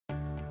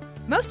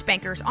Most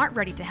bankers aren't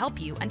ready to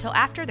help you until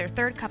after their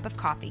third cup of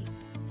coffee.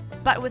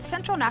 But with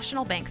Central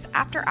National Bank's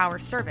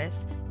after-hours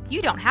service,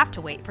 you don't have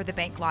to wait for the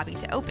bank lobby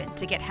to open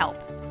to get help.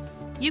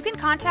 You can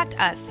contact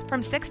us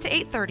from 6 to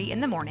 8:30 in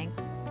the morning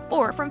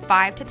or from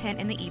 5 to 10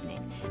 in the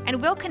evening,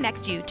 and we'll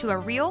connect you to a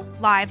real,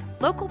 live,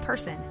 local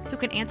person who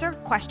can answer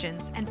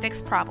questions and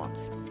fix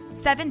problems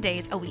 7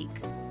 days a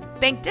week.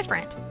 Bank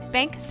different.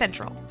 Bank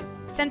Central.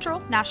 Central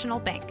National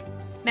Bank.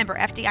 Member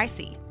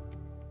FDIC.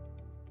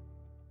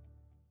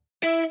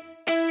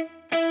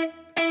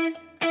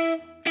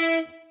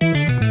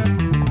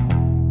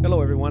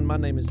 Hello, everyone. My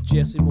name is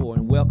Jesse Moore,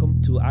 and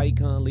welcome to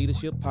Icon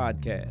Leadership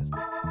Podcast.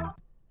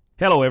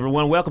 Hello,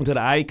 everyone. Welcome to the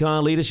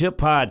Icon Leadership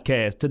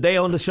Podcast. Today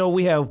on the show,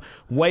 we have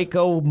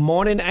Waco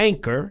morning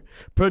anchor,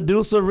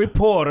 producer,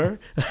 reporter,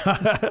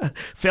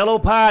 fellow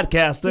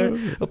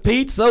podcaster,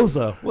 Pete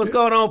Sousa. What's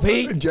going on,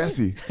 Pete?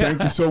 Jesse,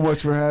 thank you so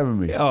much for having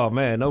me. Oh,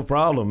 man, no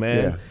problem,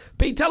 man. Yeah.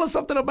 Pete, tell us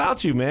something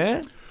about you,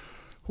 man.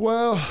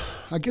 Well,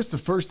 I guess the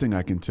first thing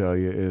I can tell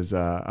you is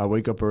I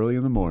wake up early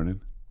in the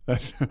morning.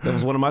 That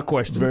was one of my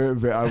questions.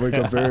 I wake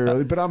up very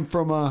early, but I'm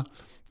from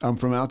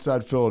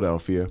outside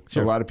Philadelphia. So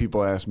Sure. a lot of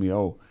people ask me,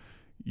 "Oh,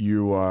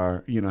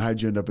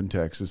 how'd you end up in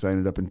Texas?" I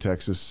ended up in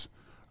Texas,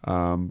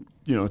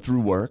 through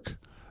work,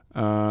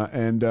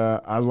 and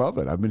I love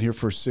it. I've been here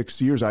for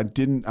 6 years. I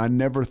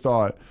never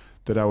thought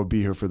that I would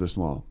be here for this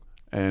long,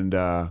 and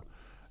I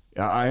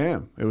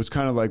am. It was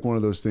kind of like one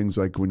of those things,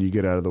 like when you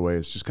get out of the way,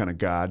 it's just kind of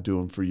God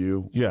doing for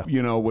you. Yeah.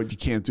 You know what you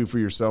can't do for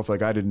yourself.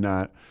 Like I did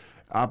not.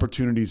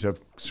 Opportunities have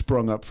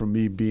sprung up from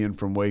me being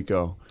from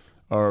Waco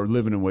or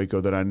living in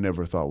Waco that I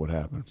never thought would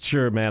happen.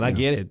 Sure, man. I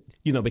get it.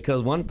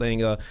 Because one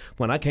thing,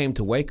 when I came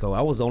to Waco, I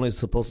was only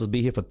supposed to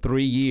be here for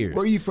 3 years.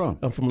 Where are you from?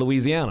 I'm from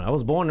Louisiana. I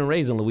was born and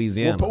raised in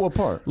Louisiana. What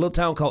part? A little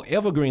town called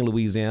Evergreen,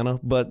 Louisiana,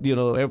 but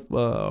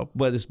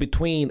but it's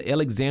between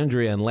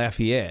Alexandria and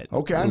Lafayette.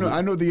 Okay,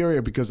 I know the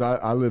area because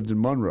I lived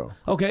in Monroe.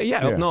 Okay,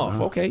 yeah, up north.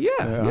 Uh-huh. Okay,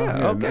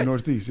 yeah, okay.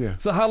 Northeast, yeah.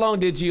 So how long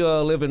did you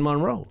live in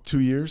Monroe? 2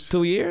 years.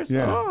 2 years?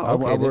 Yeah, Oh,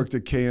 okay, I then. worked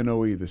at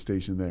KNOE, the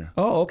station there.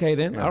 Oh, okay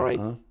then. Yeah, All right.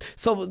 uh-huh.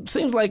 So it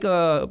seems like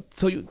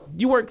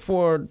you worked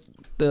for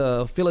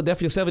the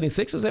Philadelphia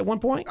 76ers at one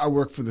point? I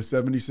worked for the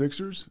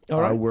 76ers.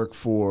 All right. I worked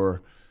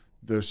for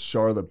the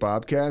Charlotte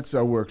Bobcats.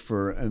 I worked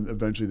for, and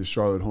eventually the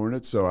Charlotte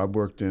Hornets. So I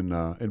worked in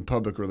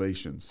public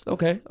relations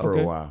Okay. for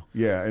a while.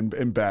 Yeah,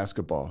 in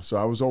basketball. So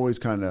I was always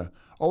kind of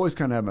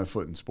had my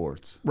foot in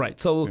sports.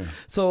 Right. So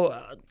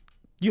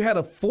you had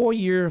a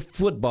 4-year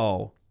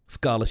football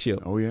scholarship.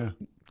 Oh yeah,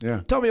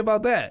 yeah. Tell me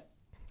about that.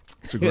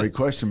 It's a great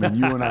question, man.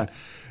 You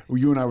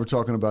and I were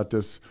talking about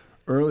this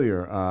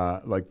earlier,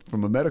 like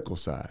from a medical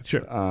side.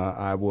 Sure.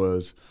 I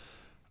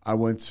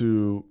went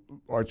to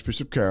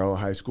Archbishop Carroll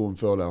High School in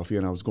Philadelphia,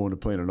 and I was going to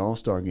play in an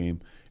All-Star game,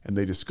 and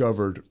they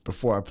discovered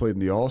before I played in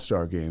the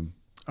All-Star game,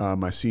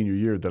 my senior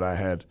year, that I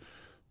had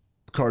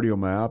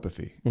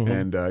cardiomyopathy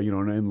and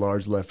an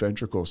enlarged left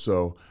ventricle.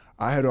 So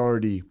I had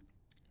already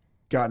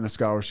gotten a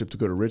scholarship to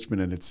go to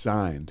Richmond, and it's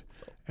signed,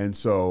 and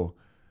so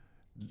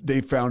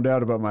they found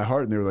out about my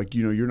heart, and they were like,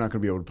 you're not going to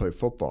be able to play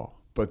football.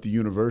 But the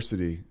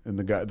university and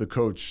the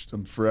coach,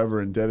 I'm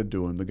forever indebted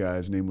to him. The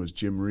guy's name was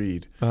Jim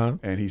Reed,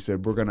 and he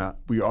said,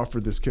 we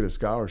offered this kid a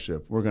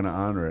scholarship. We're going to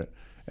honor it.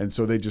 And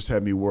so they just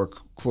had me work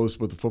close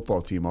with the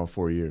football team all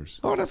 4 years.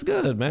 Oh, that's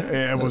good, man.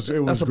 Yeah, it was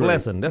That's a great.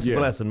 blessing. That's a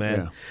blessing,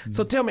 man. Yeah.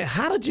 So tell me,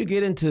 how did you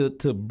get into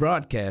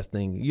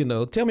broadcasting?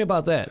 Tell me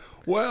about that.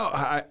 Well,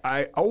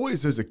 I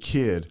always, as a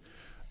kid,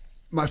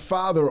 my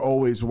father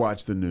always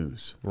watched the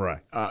news.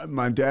 Right.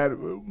 My dad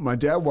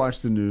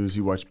watched the news.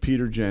 He watched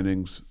Peter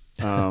Jennings.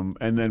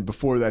 And then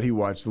before that, he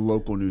watched the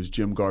local news,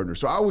 Jim Gardner.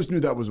 So I always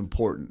knew that was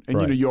important. And,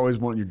 Right. you always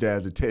want your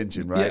dad's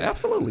attention, right? Yeah,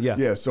 absolutely, yeah.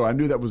 Yeah, so I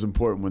knew that was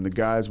important.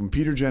 When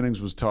Peter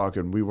Jennings was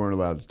talking, we weren't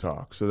allowed to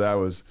talk. So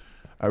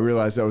I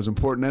realized that was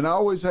important. And I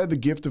always had the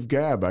gift of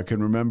gab. I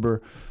can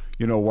remember,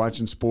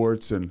 watching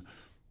sports and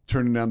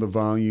turning down the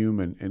volume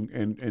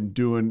and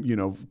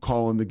doing,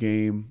 calling the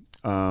game.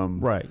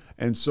 Right.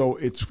 And so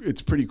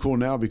it's pretty cool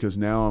now because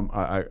now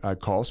I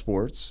call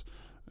sports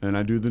and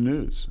I do the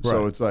news. Right.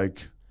 So it's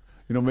like,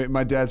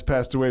 my dad's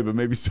passed away, but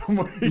maybe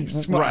somebody's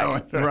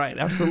smiling. Right,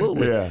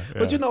 absolutely. Yeah.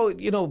 But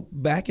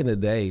back in the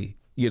day,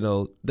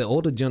 the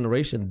older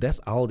generation, that's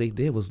all they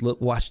did was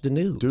watch the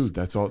news. Dude,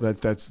 that's all.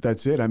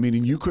 That's it. I mean,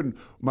 and you couldn't.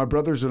 My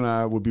brothers and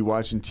I would be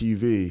watching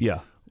TV. Yeah.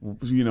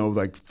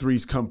 Like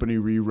Three's Company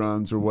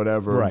reruns or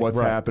whatever, Right, what's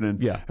right. happening.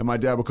 Yeah. And my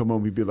dad would come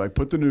home, he'd be like,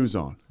 put the news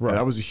on. Right. And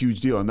that was a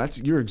huge deal. And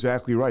you're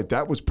exactly right.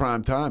 That was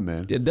prime time,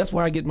 man. Yeah, that's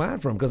where I get mine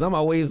from because I'm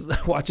always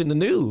watching the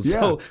news.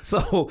 Yeah.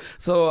 So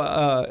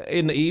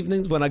in the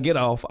evenings when I get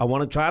off, I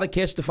want to try to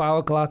catch the 5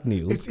 o'clock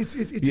news.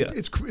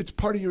 It's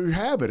part of your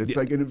habit. It's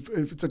like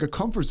it's like a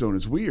comfort zone.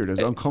 It's weird, as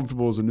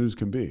uncomfortable as the news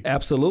can be.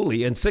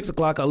 Absolutely. And 6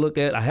 o'clock,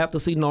 I have to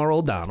see Norah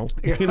O'Donnell.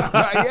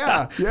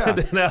 Yeah. And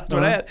then after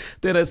that,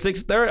 then at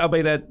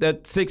 6:30,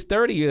 at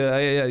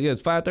 6:30.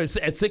 It's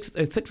 5:30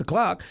 at 6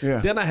 o'clock. Yeah.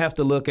 Then I have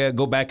to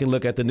go back and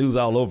look at the news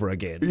all over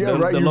again. Yeah,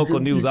 right. The local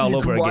news all you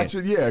over can again. watch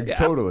it. Yeah,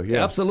 totally.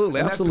 Yeah, absolutely.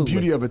 And that's the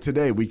beauty of it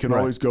today. We can Right.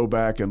 always go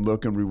back and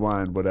look and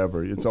rewind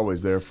whatever. It's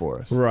always there for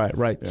us. Right.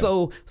 Yeah.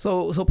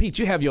 So Pete,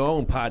 you have your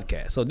own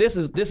podcast. So this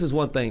is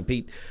one thing,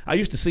 Pete. I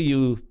used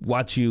to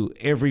watch you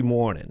every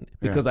morning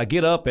because I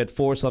get up at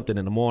 4 something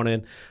in the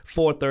morning,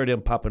 4:30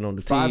 I'm popping on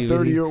the TV.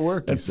 5:30 you're at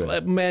work, you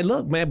said.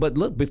 But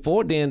look,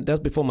 before then, that's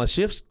before my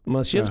shift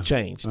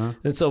changed.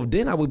 And so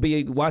then I would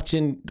be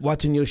watching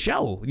your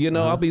show.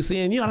 I'll be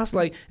seeing you. And I was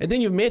like, and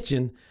then you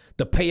mentioned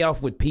the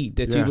payoff with Pete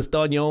that you were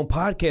starting your own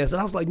podcast.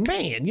 And I was like,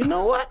 man, you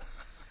know what?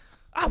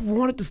 I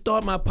wanted to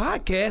start my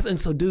podcast. And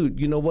so, dude,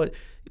 you know what?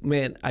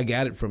 Man, I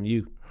got it from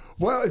you.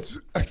 Well,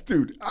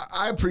 dude,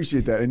 I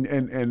appreciate that.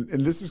 And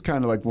this is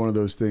kind of like one of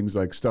those things,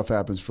 like stuff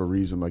happens for a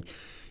reason. Like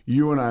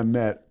you and I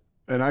met,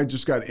 and I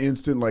just got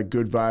instant, like,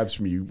 good vibes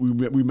from you.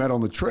 We met on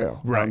the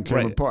trail out in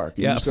Cameron Park.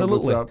 And yeah, you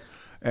absolutely. said, what's up?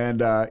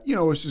 And,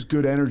 it's just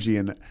good energy.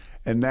 And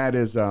that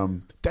is,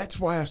 that's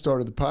why I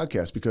started the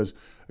podcast, because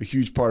a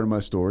huge part of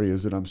my story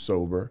is that I'm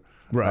sober.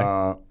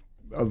 Right.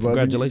 11,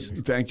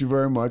 Congratulations. Thank you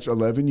very much.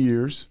 11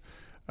 years.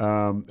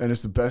 And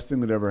it's the best thing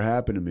that ever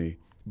happened to me.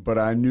 But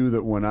I knew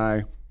that when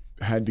I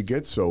had to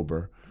get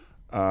sober,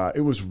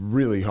 it was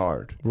really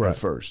hard at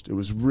first. It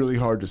was really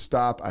hard to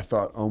stop. I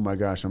thought, oh my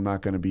gosh, I'm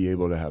not going to be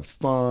able to have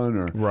fun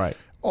or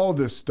all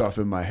this stuff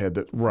in my head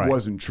that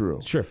wasn't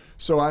true. Sure.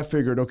 So I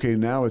figured, okay,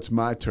 now it's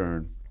my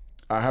turn.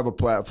 I have a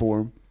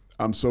platform.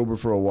 I'm sober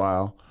for a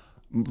while.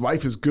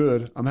 Life is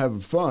good. I'm having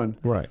fun.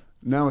 Right.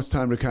 Now it's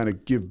time to kind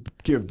of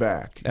give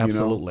back.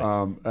 Absolutely.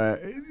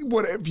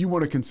 If you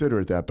want to consider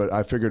it that, but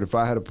I figured if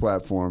I had a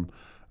platform,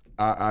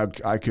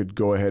 I could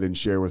go ahead and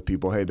share with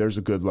people, hey, there's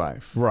a good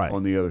life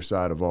on the other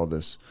side of all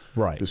this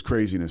this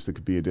craziness that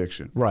could be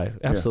addiction. Right,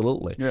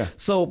 absolutely. Yeah.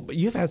 So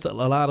you've had a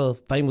lot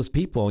of famous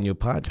people on your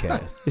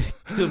podcast.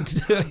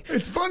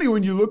 It's funny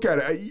when you look at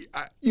it,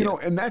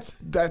 and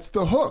that's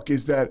the hook,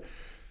 is that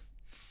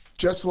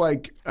just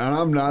like, and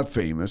I'm not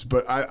famous,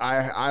 but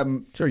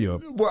I'm sure you are.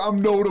 Well,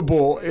 I'm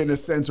notable in a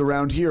sense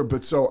around here,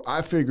 but so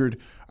I figured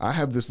I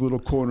have this little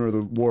corner of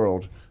the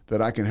world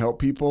that I can help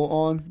people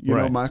on,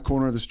 my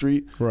corner of the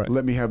street. Right.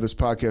 Let me have this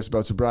podcast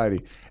about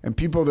sobriety. And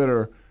people that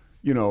are,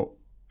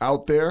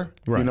 out there,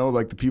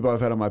 like the people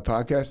I've had on my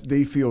podcast,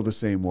 they feel the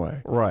same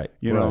way. Right.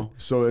 You know,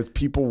 so it's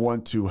people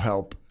want to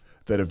help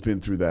that have been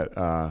through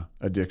that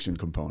addiction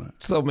component.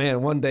 So,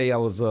 man, one day I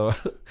was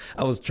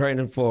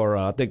training for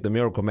I think the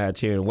Miracle Match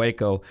here in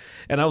Waco,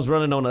 and I was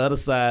running on the other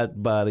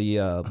side by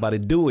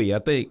the Dewey, I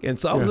think. And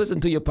so I was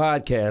listening to your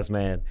podcast,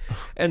 man.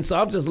 And so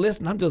I'm just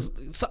listening.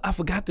 I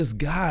forgot this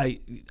guy.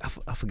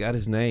 I forgot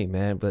his name,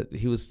 man. But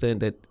he was saying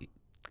that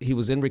he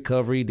was in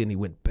recovery, then he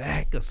went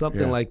back or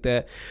something like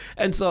that.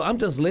 And so I'm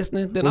just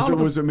listening. Then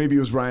maybe it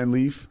was Ryan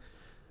Leaf?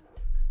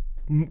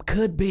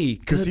 Could be.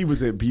 Because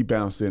he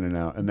bounced in and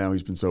out, and now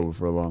he's been sober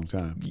for a long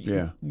time.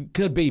 Yeah.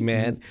 Could be,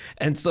 man.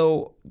 And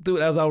so, dude,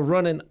 as I was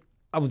running,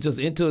 I was just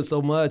into it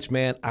so much,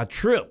 man. I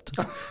tripped.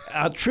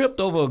 I tripped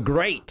over a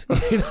grate.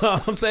 You know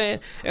what I'm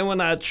saying? And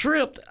when I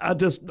tripped, I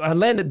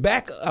landed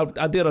back.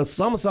 I did a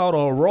somersault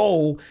or a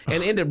roll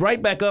and ended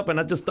right back up. And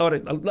I just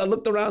started. I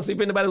looked around to see if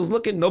anybody was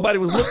looking. Nobody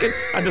was looking.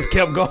 I just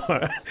kept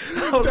going.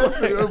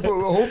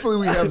 Hopefully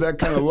we have that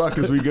kind of luck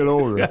as we get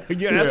older.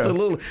 Yeah,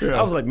 absolutely. Yeah.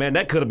 I was like, man,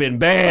 that could have been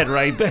bad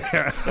right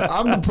there.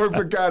 I'm the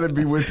perfect guy to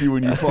be with you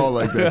when you fall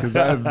like that, because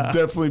I've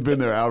definitely been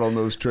there out on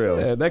those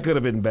trails. Yeah, that could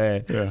have been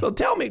bad. Yeah. So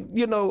tell me,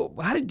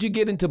 how did you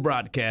get into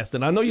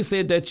broadcasting? I know you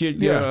said that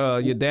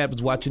your dad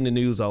was watching the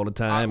news all the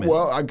time.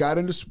 I got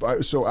into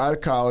so out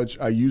of college.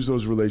 I used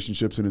those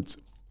relationships, and it's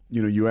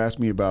you asked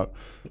me about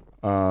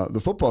the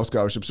football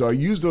scholarship. So I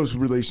used those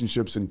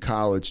relationships in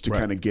college to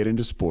kind of get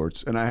into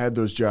sports, and I had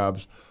those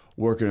jobs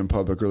working in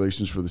public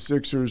relations for the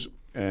Sixers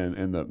and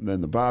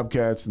then the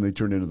Bobcats, and they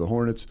turned into the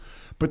Hornets.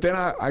 But then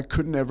I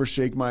couldn't ever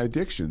shake my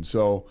addiction,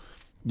 so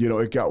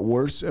it got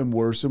worse and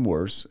worse and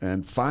worse,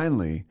 and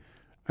finally,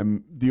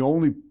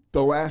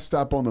 the last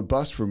stop on the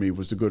bus for me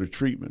was to go to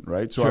treatment,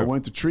 right? So I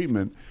went to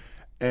treatment,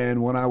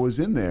 and when I was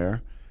in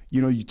there,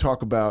 you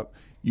talk about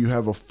you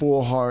have a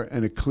full heart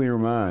and a clear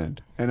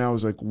mind. And I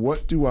was like,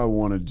 what do I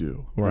want to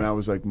do? Right. And I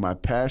was like, my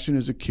passion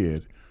as a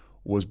kid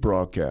was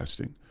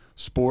broadcasting,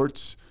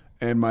 sports,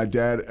 and my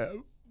dad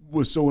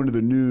was so into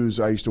the news.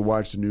 I used to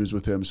watch the news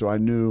with him, so I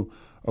knew,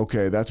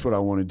 okay, that's what I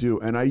want to do.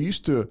 And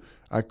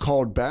I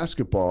called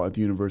basketball at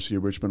the University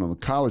of Richmond on the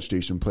college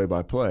station,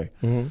 play-by-play.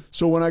 Mm-hmm.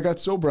 So when I got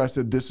sober, I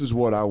said, this is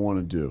what I want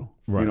to do.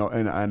 Right.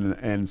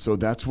 And so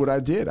that's what I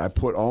did. I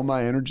put all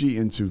my energy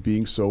into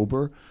being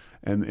sober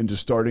and into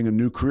starting a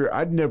new career.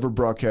 I'd never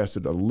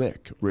broadcasted a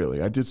lick,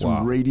 really. I did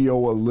some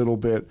radio a little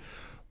bit,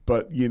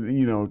 but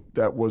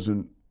that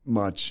wasn't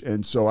much.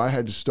 And so I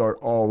had to start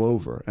all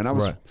over. And I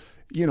was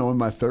in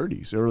my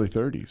 30s, early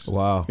 30s.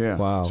 Wow. Yeah.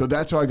 Wow. So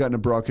that's how I got into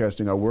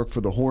broadcasting. I worked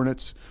for the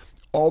Hornets,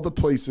 all the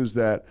places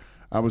that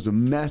I was a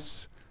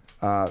mess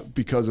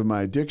because of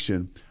my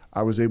addiction.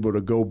 I was able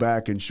to go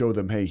back and show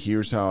them, hey,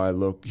 here's how I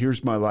look.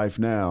 Here's my life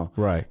now.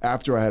 Right.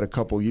 After I had a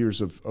couple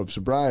years of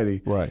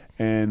sobriety. Right.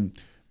 And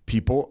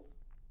people,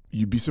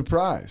 you'd be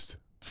surprised.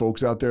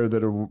 Folks out there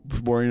that are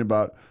worrying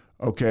about,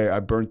 okay, I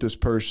burnt this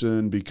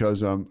person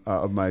because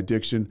of my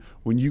addiction.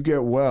 When you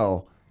get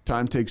well,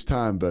 time takes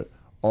time, but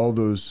all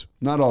those,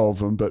 not all of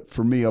them, but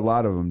for me, a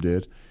lot of them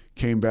did,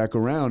 came back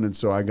around. And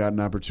so I got an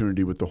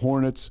opportunity with the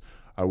Hornets.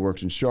 I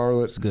worked in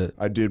Charlotte. That's good.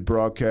 I did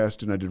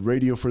broadcast and I did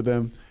radio for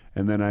them.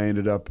 And then I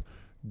ended up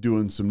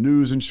doing some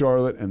news in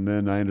Charlotte. And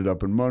then I ended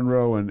up in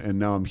Monroe. And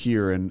now I'm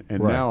here. And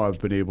Right. now I've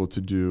been able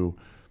to do,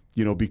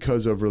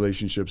 because of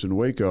relationships in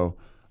Waco,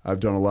 I've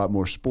done a lot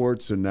more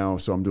sports. And now,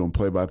 so I'm doing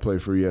play-by-play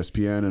for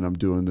ESPN. And I'm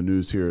doing the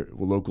news here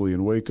locally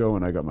in Waco.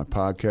 And I got my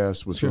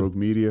podcast with Rogue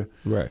Media.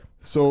 Right.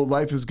 So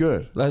life is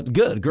good.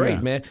 Good. Great,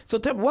 Yeah. man. So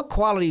tell me, what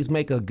qualities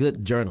make a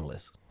good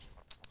journalist?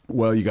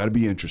 Well, you got to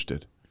be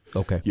interested.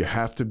 Okay. You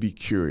have to be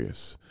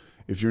curious.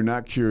 If you're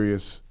not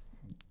curious,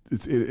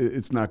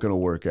 it's not going to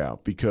work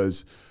out,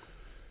 because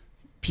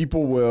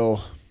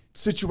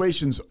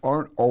situations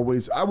aren't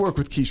always. I work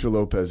with Keisha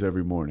Lopez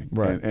every morning,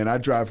 right? And I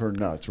drive her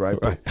nuts, right?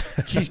 Right. But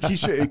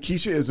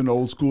Keisha is an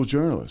old school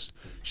journalist.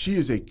 She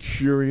is a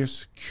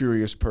curious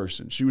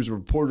person. She was a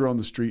reporter on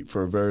the street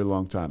for a very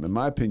long time. In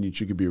my opinion,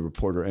 she could be a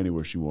reporter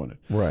anywhere she wanted.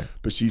 Right.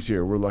 But she's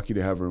here. We're lucky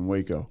to have her in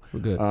Waco. We're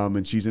good.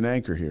 And she's an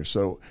anchor here.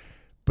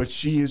 But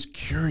she is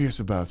curious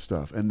about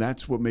stuff, and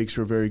that's what makes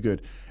her very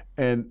good.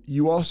 And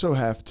you also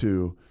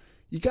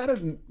you got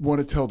to want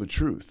to tell the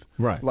truth.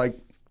 Right. Like,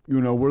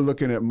 we're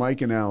looking at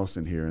Mike and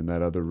Allison here in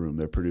that other room.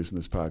 They're producing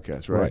this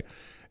podcast, right? Right.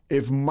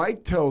 If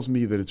Mike tells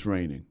me that it's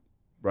raining,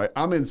 right?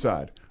 I'm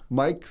inside.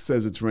 Mike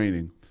says it's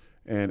raining,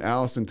 and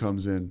Allison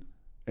comes in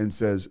and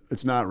says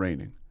it's not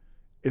raining.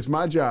 It's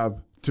my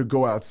job to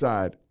go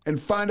outside and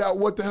find out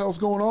what the hell's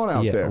going on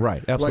out there.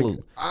 Right,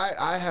 absolutely. Like,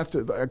 I have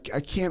to, I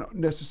can't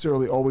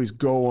necessarily always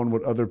go on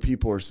what other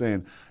people are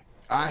saying.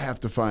 I have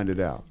to find it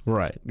out.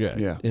 Right,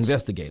 Yeah.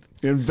 Investigate.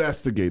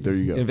 Investigate, there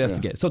you go.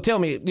 Investigate. Yeah. So tell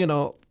me,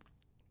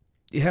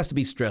 it has to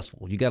be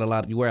stressful.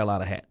 You wear a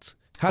lot of hats.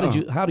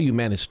 How do you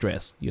manage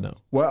stress,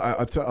 Well,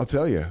 I'll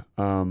tell you.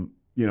 I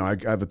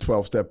have a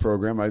 12-step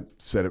program. I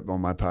said it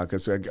on my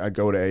podcast. I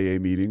go to AA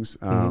meetings,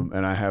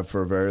 and I have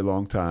for a very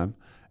long time.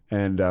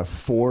 And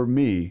for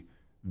me,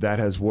 that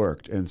has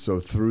worked. And so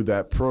through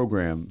that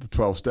program, the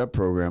 12-step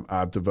program,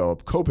 I've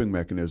developed coping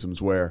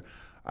mechanisms where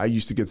I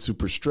used to get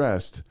super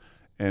stressed,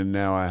 and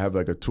now I have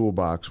like a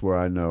toolbox where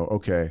I know,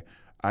 okay,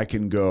 I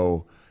can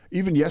go.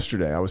 Even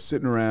yesterday, I was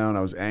sitting around.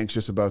 I was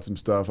anxious about some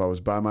stuff. I was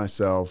by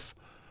myself.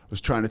 I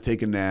was trying to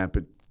take a nap.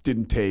 It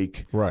didn't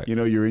take. Right.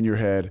 You're in your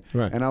head.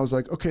 Right. And I was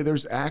like, okay,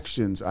 there's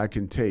actions I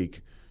can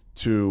take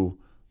to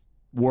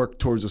work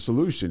towards a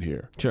solution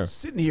here. Sure.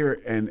 Sitting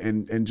here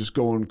and just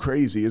going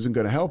crazy isn't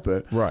going to help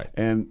it. Right.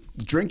 And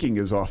drinking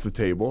is off the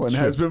table and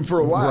has been for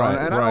a while. Right,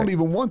 and I don't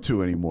even want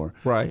to anymore.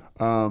 Right.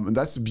 And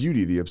that's the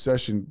beauty. The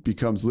obsession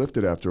becomes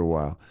lifted after a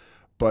while.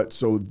 But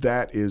so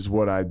that is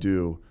what I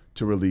do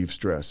to relieve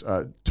stress.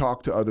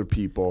 Talk to other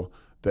people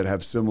that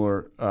have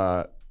similar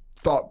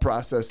thought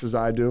process as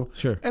I do.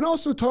 Sure. And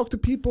also talk to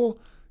people,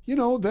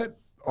 that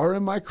are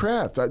in my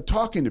craft.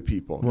 Talking to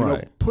people,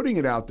 Right. Putting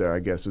it out there, I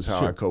guess, is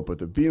how I cope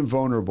with it. Being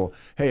vulnerable.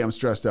 Hey, I'm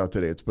stressed out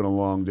today. It's been a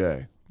long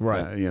day.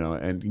 Right.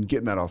 And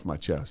getting that off my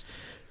chest.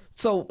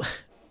 So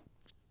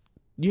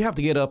you have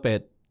to get up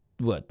at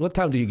what? What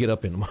time do you get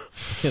up in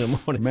the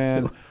morning?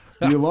 Man,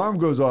 the alarm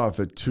goes off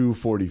at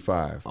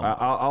 2:45.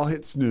 I'll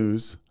hit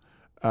snooze,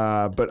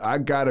 but I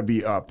got to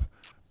be up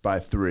by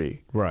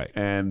 3. Right.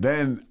 And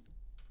then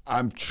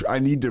I used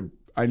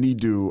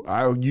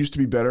to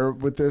be better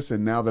with this,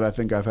 and now that I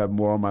think I've had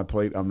more on my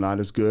plate, I'm not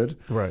as good.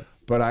 Right.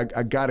 But I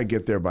got to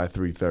get there by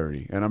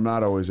 3:30, and I'm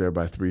not always there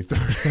by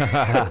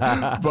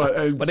 3:30.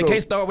 But they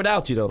can't start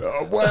without you, though. They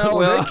can.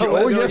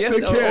 Yes,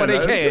 they can. Oh,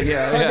 they can.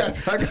 Yeah.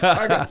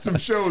 I got some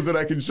shows that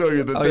I can show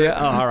you that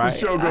all right. the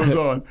show goes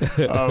on.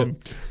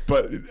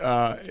 But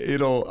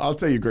I'll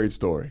tell you a great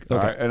story. Okay.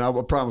 All right? And I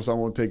promise I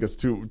won't take us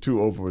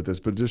too over with this,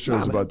 but it just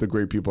shows about the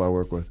great people I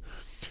work with.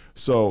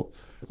 So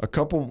a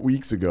couple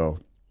weeks ago,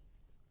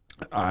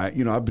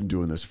 I've been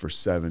doing this for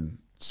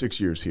 6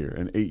 years here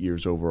and 8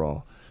 years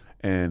overall.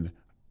 And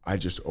I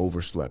just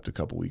overslept a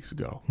couple weeks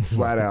ago,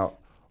 flat out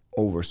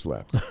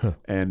overslept.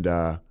 And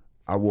I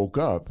woke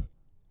up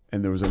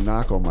and there was a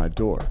knock on my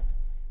door.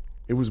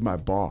 It was my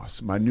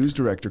boss. My news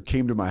director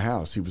came to my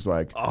house. He was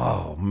like,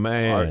 "Oh,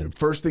 man." All right,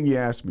 first thing he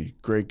asked me,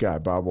 great guy,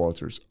 Bob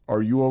Walters,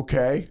 "Are you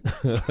okay?"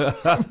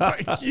 I'm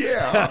like,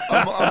 "Yeah,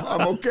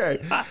 I'm okay."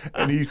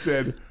 And he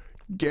said,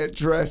 "Get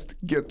dressed,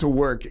 get to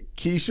work.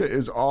 Keisha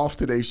is off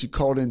today. She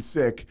called in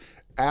sick.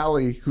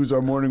 Allie, who's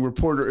our morning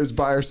reporter, is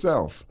by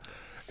herself."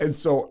 And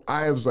so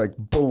I was like,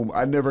 boom,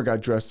 I never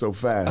got dressed so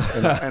fast.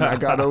 And I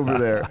got over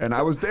there. And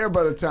I was there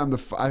by the time the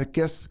 5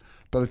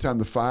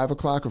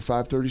 o'clock or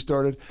 5:30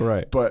 started.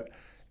 Right. But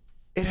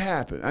it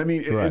happened. I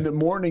mean, Right. in the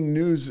morning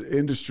news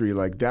industry,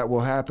 like that will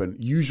happen.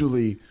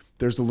 Usually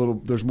there's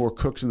more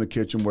cooks in the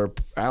kitchen where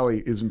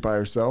Allie isn't by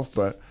herself,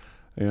 but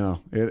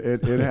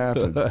It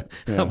happens.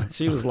 Yeah.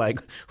 She was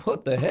like,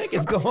 "What the heck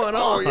is going on?"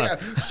 Oh yeah,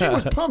 she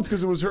was pumped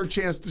because it was her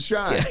chance to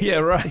shine. Yeah,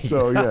 right.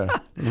 So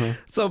yeah.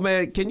 So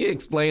man, can you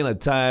explain a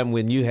time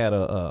when you had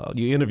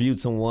you interviewed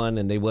someone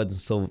and they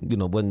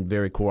wasn't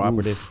very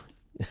cooperative?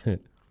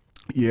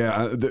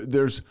 Yeah,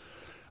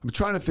 I'm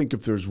trying to think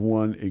if there's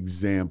one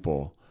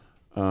example.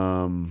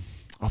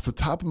 Off the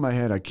top of my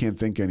head, I can't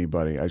think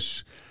anybody. I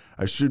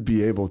should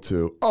be able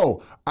to.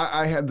 Oh,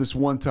 I had this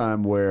one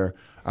time where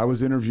I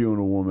was interviewing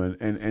a woman,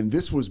 and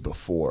this was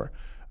before.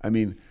 I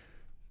mean,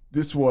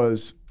 this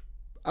was,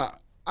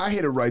 I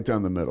hit it right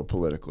down the middle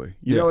politically.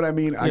 You know what I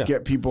mean? I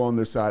get people on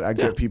this side. I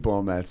get people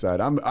on that side.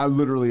 I'm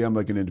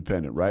like an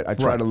independent, right? I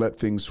try to let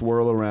things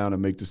swirl around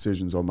and make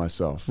decisions on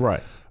myself.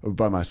 Right.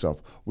 By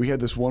myself. We had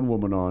this one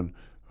woman on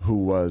who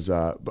was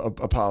a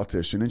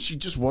politician, and she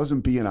just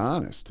wasn't being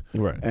honest.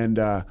 Right. And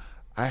I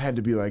had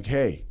to be like,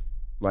 hey,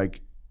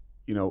 like,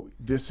 it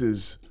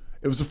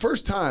was the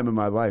first time in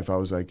my life I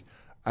was like,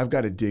 I've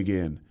got to dig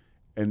in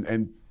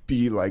and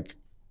be like,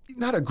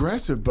 not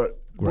aggressive,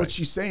 but what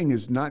she's saying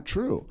is not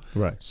true.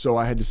 Right. So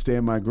I had to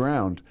stand my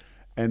ground.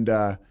 And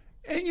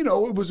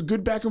it was a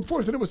good back and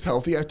forth, and it was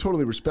healthy. I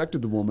totally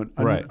respected the woman.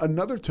 Right.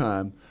 Another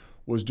time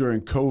was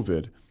during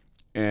COVID,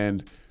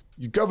 and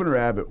Governor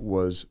Abbott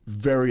was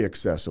very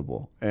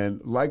accessible. And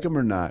like him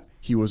or not,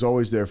 he was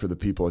always there for the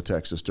people of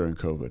Texas during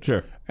COVID.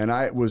 Sure. And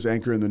I was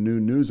anchoring the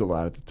noon news a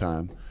lot at the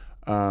time.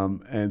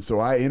 And so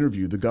I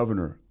interviewed the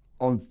governor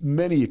on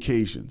many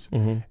occasions.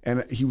 Mm-hmm.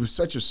 And he was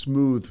such a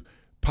smooth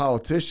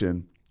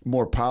politician,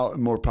 more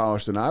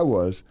polished than I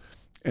was.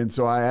 And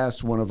so I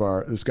asked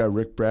this guy,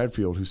 Rick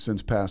Bradfield, who's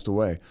since passed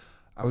away,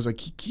 I was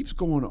like, he keeps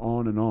going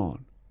on and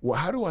on. Well,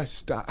 how do I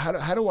stop?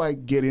 How do I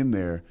get in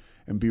there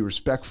and be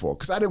respectful?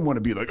 Because I didn't want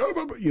to be like,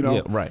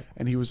 Yeah, right.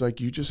 And he was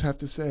like, you just have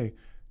to say,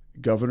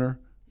 Governor,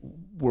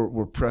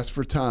 we're pressed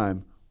for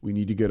time. We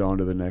need to get on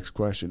to the next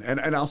question.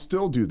 And I'll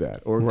still do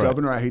that. Or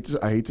Governor, I hate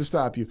to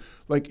stop you.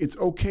 Like, it's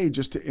okay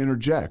just to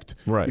interject.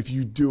 Right. If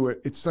you do it,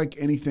 it's like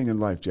anything in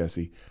life,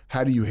 Jesse.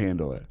 How do you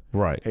handle it?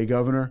 Right. Hey,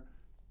 Governor,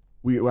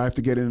 we have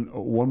to get in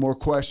one more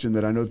question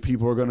that I know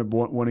people are going to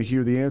want to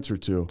hear the answer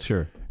to.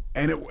 Sure.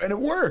 And it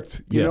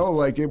worked. You know,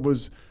 like it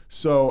was.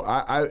 So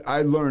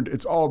I learned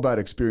it's all about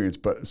experience,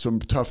 but some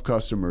tough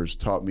customers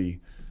taught me,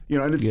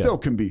 and it still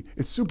can be,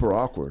 it's super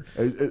awkward.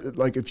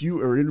 Like if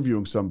you are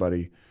interviewing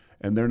somebody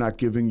and they're not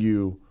giving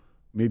you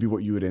maybe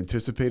what you had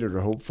anticipated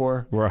or hoped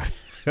for. Right.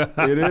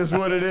 It is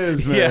what it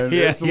is, man.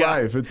 It's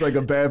life. It's like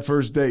a bad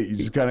first date. You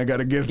just kind of got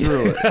to get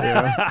through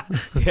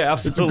it. Yeah,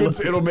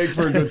 absolutely. It'll make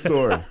for a good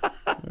story.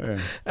 Yeah.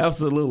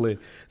 Absolutely.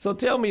 So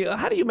tell me,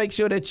 how do you make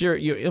sure that your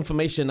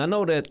information, I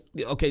know that,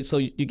 okay, so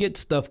you get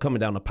stuff coming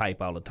down the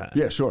pipe all the time.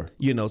 Yeah, sure.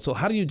 So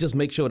how do you just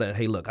make sure that,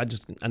 hey, look, I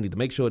need to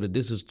make sure that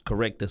this is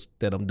correct,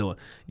 that I'm doing?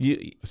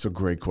 That's a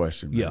great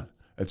question, man. Yeah.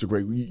 That's a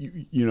great,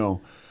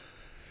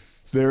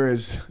 there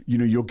is,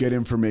 you'll get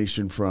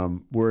information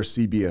from, we're a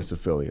CBS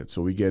affiliate,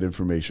 so we get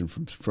information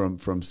from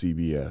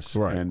CBS.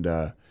 Right.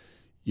 And,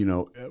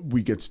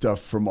 we get stuff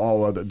from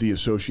all other, the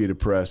Associated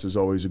Press is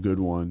always a good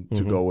one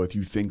to go with.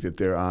 You think that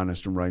they're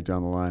honest and right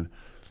down the line.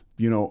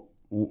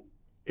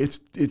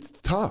 It's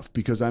tough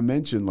because I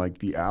mentioned like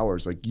the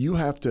hours, like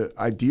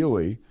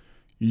ideally,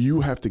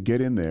 you have to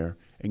get in there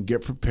and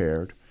get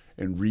prepared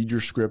and read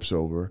your scripts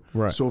over.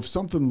 Right. So if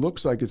something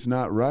looks like it's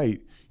not right,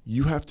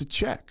 you have to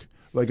check.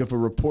 Like if a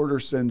reporter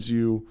sends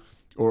you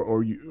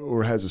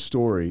or has a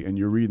story and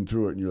you're reading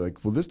through it and you're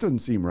like, well, this doesn't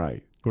seem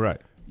right.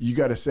 Right. You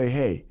got to say,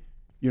 hey,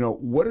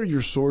 what are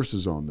your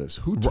sources on this?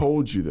 Who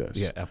told you this?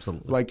 Yeah,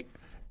 absolutely. Like,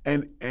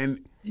 and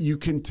you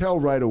can tell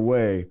right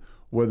away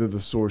whether the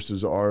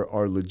sources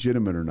are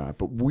legitimate or not.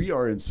 But we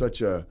are in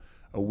such a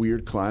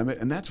weird climate,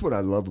 and that's what I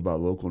love about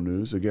local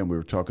news. Again, we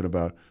were talking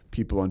about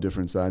people on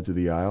different sides of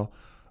the aisle.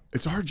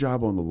 It's our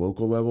job on the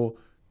local level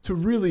to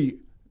really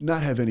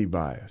not have any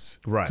bias.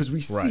 Right. Because we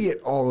see it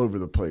all over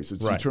the place.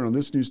 You turn on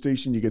this news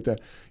station, you get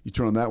that. You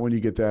turn on that one, you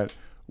get that.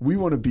 We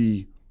want to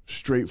be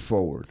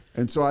straightforward.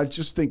 And so I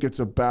just think it's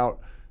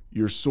about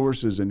your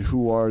sources and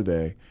who are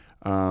they,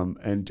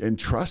 and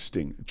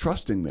trusting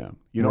them,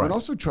 and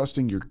also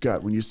trusting your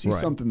gut. When you see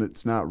something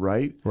that's not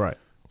right,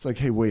 it's like,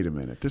 hey, wait a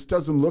minute, this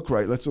doesn't look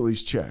right. Let's at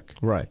least check.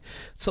 Right.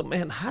 So,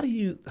 man, how do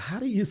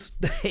you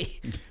stay,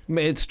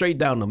 man, straight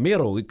down the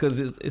middle? Because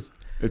it's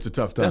a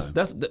tough time.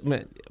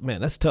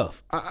 That's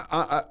tough.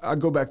 I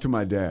go back to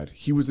my dad.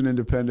 He was an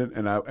independent,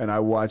 and I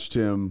watched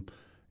him.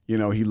 He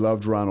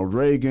loved Ronald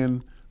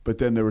Reagan. But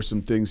then there were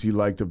some things he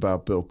liked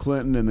about Bill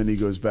Clinton, and then he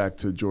goes back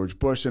to George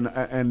Bush.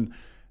 And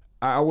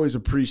I always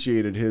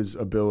appreciated his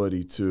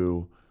ability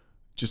to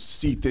just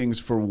see things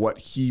for what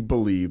he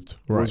believed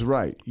was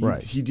right.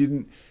 He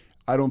didn't,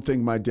 I don't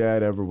think my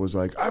dad ever was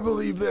like, I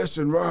believe this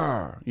and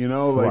rah,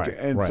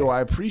 so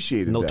I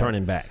appreciated that. No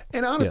turning back.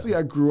 And honestly,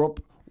 I grew up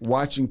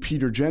watching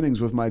Peter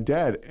Jennings with my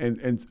dad,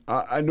 and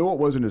I know it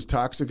wasn't as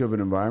toxic of an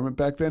environment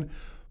back then,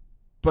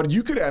 but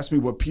you could ask me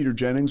what Peter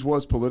Jennings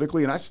was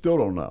politically, and I still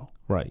don't know.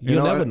 Right.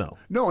 You never know.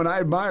 No, and I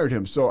admired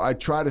him. So I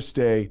try to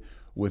stay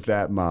with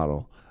that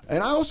model.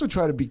 And I also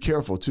try to be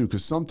careful, too,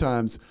 because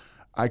sometimes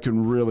I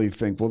can really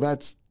think, well,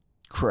 that's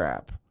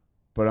crap.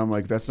 But I'm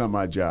like, that's not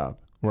my job.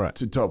 Right.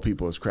 To tell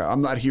people it's crap.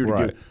 I'm not here to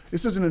give.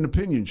 This isn't an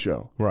opinion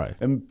show. Right.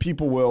 And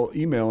people will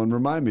email and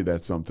remind me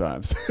that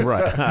sometimes.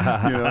 Right.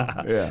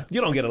 Yeah.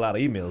 You don't get a lot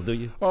of emails, do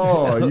you?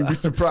 Oh, you'd be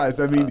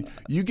surprised. I mean,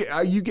 you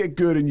get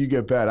good and you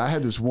get bad. I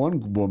had this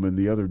one woman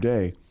the other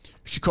day.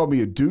 She called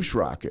me a douche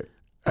rocket.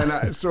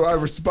 And so I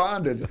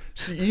responded.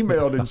 She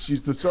emailed and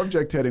the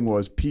subject heading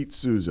was Pete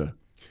Sousa.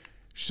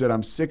 She said,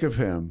 I'm sick of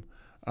him.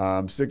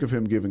 I'm sick of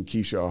him giving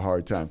Keisha a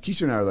hard time.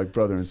 Keisha and I are like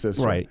brother and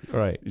sister. Right.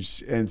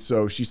 And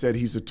so she said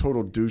he's a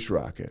total douche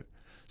rocket.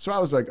 So I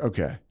was like,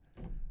 okay,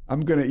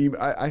 I'm going to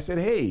email. I said,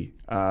 hey,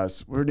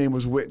 her name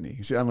was Whitney.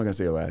 She said, I'm not going to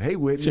say her last. Hey,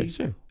 Whitney,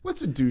 sure.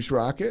 What's a douche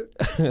rocket?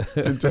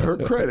 And to her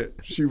credit,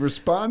 she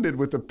responded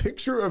with a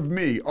picture of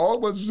me. All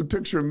it was a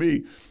picture of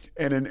me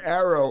and an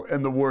arrow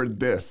and the word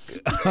this.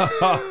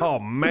 Oh,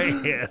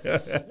 man.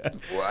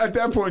 Well, at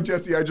that point,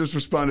 Jesse, I just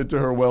responded to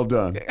her, well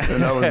done.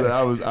 And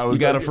I was You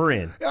got a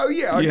friend. Oh,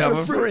 yeah. I got have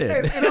a friend.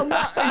 And I'm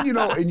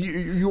not, and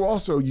you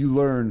also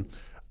learn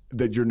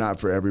that you're not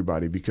for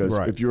everybody because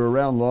if you're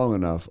around long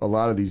enough, a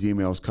lot of these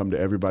emails come to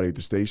everybody at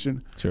the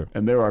station. Sure.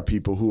 And there are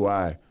people who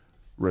I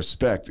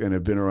respect and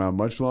have been around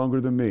much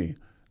longer than me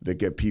that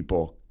get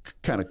people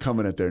kind of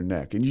coming at their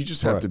neck. And you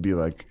just have to be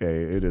like,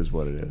 hey, it is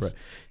what it is. Right.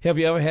 Have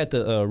you ever had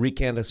to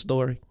recant a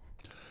story?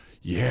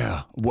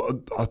 Yeah.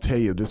 Well, I'll tell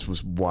you, this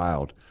was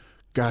wild.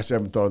 Gosh, I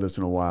haven't thought of this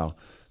in a while.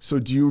 So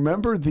do you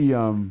remember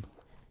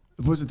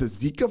was it the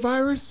Zika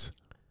virus?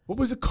 What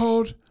was it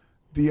called?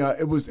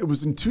 It was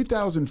in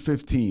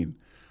 2015.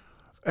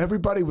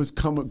 Everybody was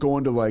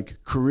going to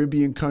like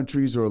Caribbean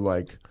countries or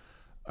like,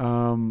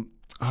 oh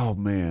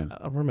man.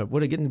 I remember.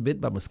 Were they getting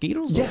bit by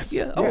mosquitoes? Yes.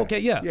 Yeah. Oh, okay.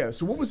 Yeah. Yeah.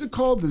 So what was it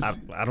called?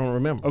 I don't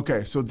remember.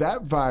 Okay. So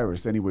that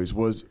virus, anyways,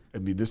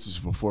 this is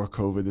before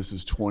COVID. This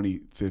is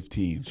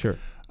 2015. Sure.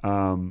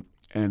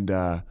 And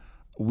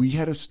we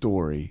had a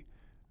story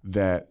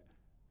that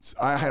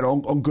I had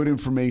on good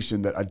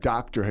information that a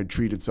doctor had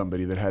treated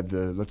somebody that had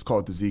let's call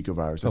it the Zika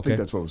virus. I think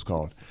that's what it was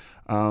called.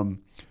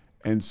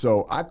 And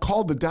so I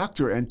called the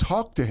doctor and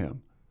talked to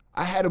him.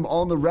 I had him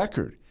on the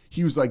record.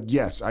 He was like,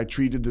 yes, I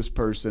treated this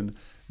person.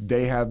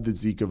 They have the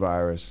Zika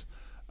virus.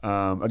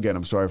 Again,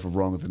 I'm sorry if I'm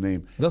wrong with the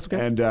name. That's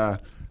okay. And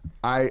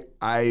I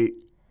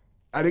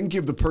didn't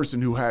give the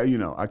person who had,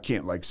 I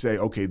can't like say,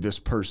 okay, this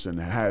person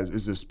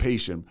is this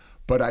patient.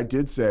 But I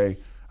did say,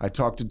 I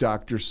talked to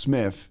Dr.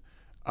 Smith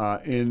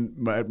at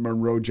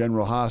Monroe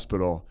General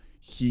Hospital.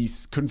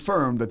 He's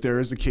confirmed that there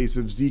is a case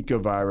of Zika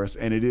virus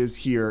and it is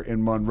here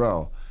in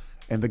Monroe.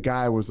 And the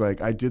guy was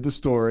like, I did the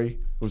story.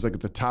 It was like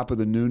at the top of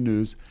the noon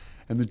news.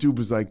 And the dude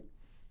was like,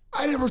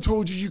 I never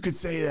told you could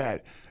say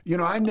that.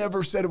 I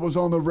never said it was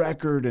on the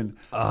record and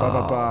blah,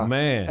 blah, blah.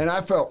 Man. And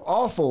I felt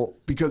awful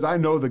because I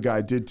know the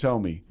guy did tell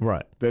me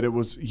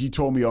that he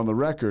told me on the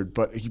record,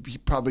 but he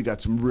probably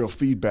got some real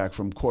feedback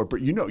from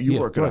corporate. You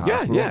work at a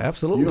hospital. Yeah,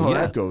 absolutely. You know how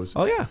that goes.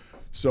 Oh, yeah.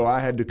 So I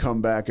had to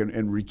come back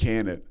and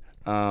recant it,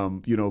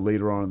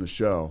 later on in the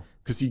show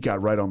because he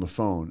got right on the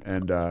phone.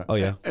 And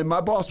and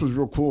my boss was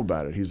real cool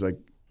about it. He's like,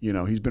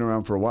 he's been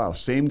around for a while.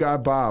 Same guy,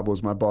 Bob,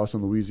 was my boss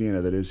in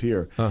Louisiana that is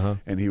here.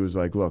 And he was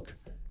like, look,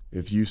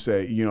 if you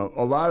say,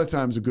 a lot of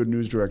times a good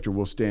news director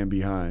will stand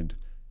behind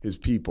his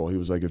people. He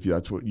was like, if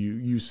that's what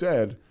you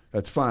said,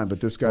 that's fine.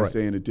 But this guy's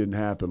saying it didn't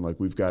happen. Like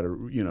we've got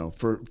to,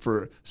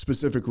 for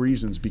specific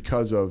reasons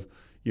because of,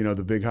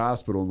 the big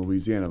hospital in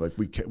Louisiana, like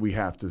we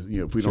have to,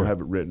 if we don't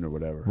have it written or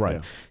whatever.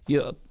 Right.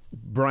 Yeah.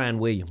 Brian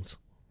Williams.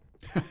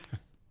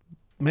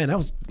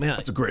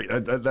 That's a great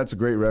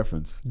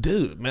reference.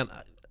 Dude, man.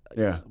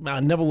 I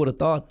never would have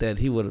thought that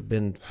he would have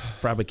been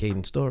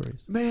fabricating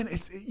stories. Man,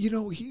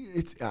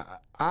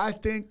 I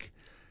think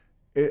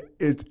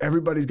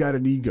everybody's got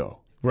an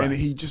ego. Right. And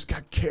he just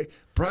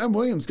Brian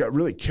Williams got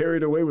really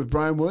carried away with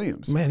Brian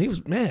Williams. Man, it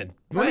was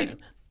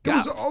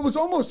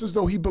almost as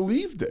though he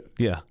believed it.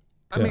 Yeah.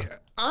 I mean,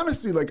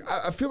 honestly, like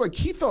I feel like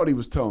he thought he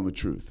was telling the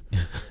truth.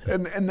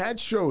 and that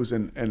shows,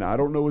 and I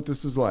don't know what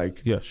this is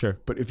like. Yeah, sure.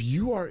 But if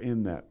you are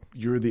in that,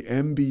 you're the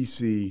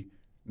NBC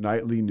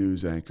nightly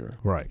news anchor.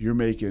 Right. You're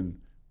making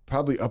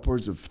probably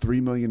upwards of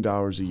 $3 million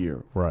a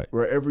year. Right.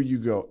 Wherever you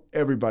go,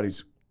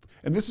 everybody's,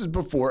 and this is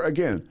before,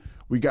 again,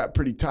 we got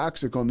pretty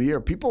toxic on the air.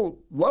 People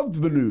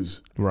loved the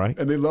news. Right.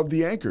 And they loved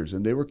the anchors,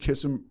 and they were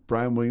kissing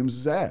Brian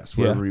Williams' ass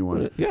wherever he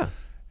went. Yeah.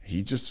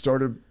 He just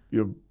started,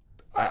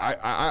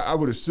 I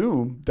would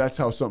assume that's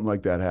how something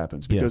like that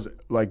happens because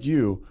like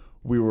you,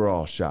 we were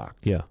all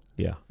shocked. Yeah.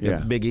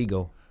 Big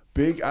ego.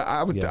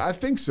 I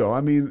think so.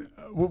 I mean,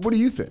 what do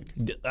you think?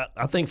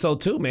 I think so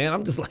too, man.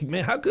 I'm just like,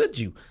 man, how could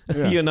you?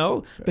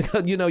 Yeah.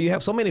 Because you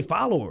have so many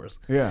followers.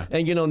 Yeah.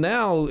 And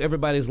now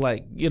everybody's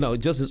like,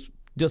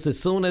 just as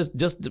soon as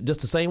just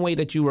the same way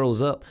that you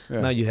rose up,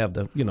 now you have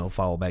to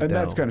fall back down. And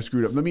that's kind of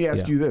screwed up. Let me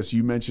ask you this: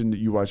 you mentioned that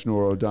you watch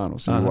Norah O'Donnell,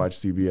 so you watch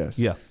CBS.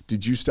 Yeah.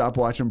 Did you stop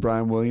watching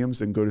Brian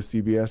Williams and go to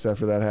CBS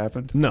after that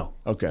happened? No.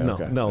 Okay.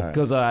 No,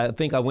 because I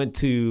think I went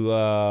to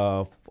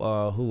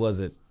who was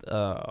it?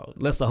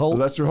 Lester Holt.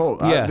 Lester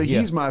Holt.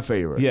 He's my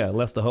favorite. Yeah,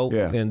 Lester Holt.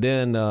 Yeah. And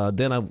then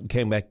I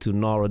came back to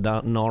Nora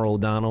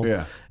O'Donnell.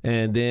 Yeah.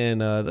 And then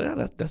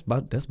that's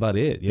about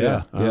it.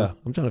 Yeah. Yeah.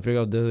 I'm trying to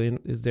figure out,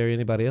 is there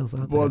anybody else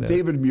out there? Well,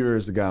 David Muir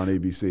is the guy on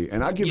ABC,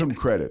 and I give him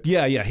credit.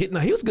 Yeah.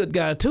 He was a good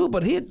guy too,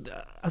 but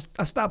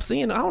I stopped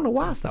seeing. I don't know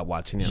why I stopped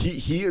watching him.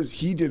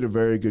 He did a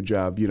very good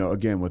job.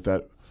 Again with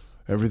that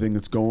everything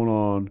that's going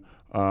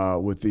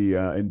on with the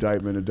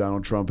indictment of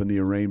Donald Trump and the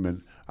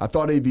arraignment. I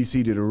thought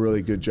ABC did a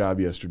really good job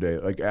yesterday.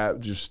 Like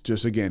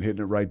just again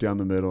hitting it right down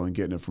the middle and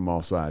getting it from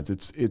all sides.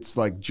 It's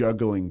like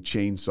juggling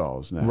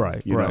chainsaws now.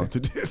 Right.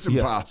 It's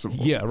impossible.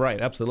 Yeah. Right.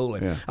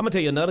 Absolutely. Yeah. I'm gonna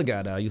tell you another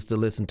guy that I used to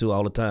listen to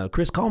all the time,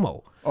 Chris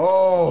Cuomo.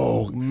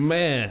 Oh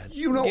man,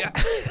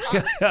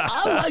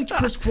 I liked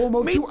Chris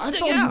Cuomo too. I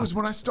thought he was,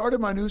 when I started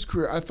my news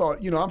career, I thought,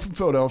 I'm from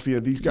Philadelphia.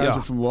 These guys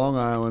are from Long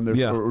Island,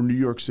 or New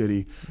York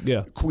City,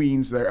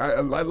 Queens. There,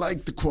 I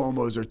like the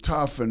Cuomos. They're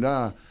tough and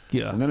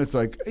and then it's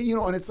like,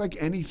 and it's like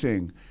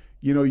anything,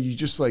 you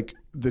just like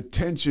the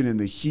tension and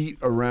the heat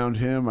around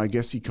him. I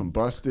guess he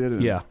combusted.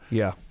 And, yeah.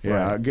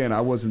 Right. Again,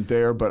 I wasn't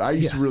there, but I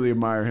used to really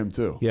admire him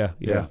too.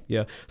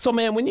 Yeah. So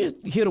man, when you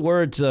hear the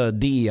words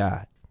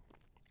DEI,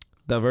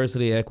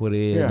 diversity,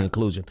 equity, and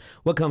inclusion,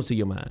 what comes to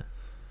your mind?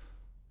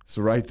 It's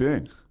the right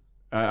thing.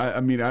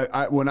 I mean,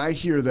 when I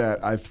hear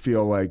that, I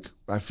feel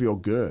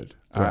good.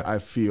 Right. I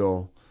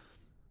feel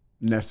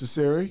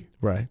necessary.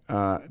 Right.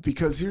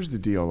 Because here's the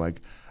deal.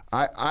 Like,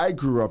 I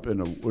grew up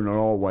in an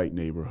all-white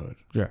neighborhood.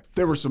 Yeah.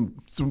 There were some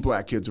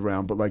black kids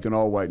around, but like an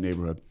all-white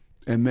neighborhood.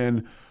 And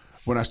then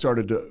when I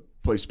started to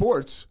play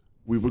sports,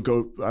 we would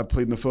go. I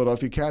played in the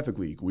Philadelphia Catholic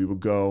League. We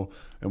would go,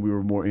 and we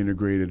were more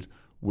integrated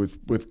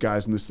with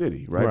guys in the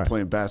city, right?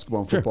 Playing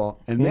basketball and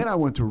football. Sure. And then I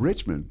went to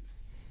Richmond,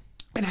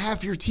 and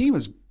half your team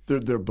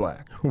they're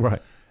black.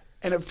 Right.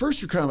 And at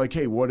first you're kind of like,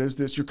 hey, what is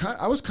this?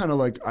 I was kind of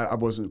like, I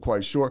wasn't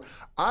quite sure.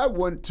 I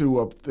went to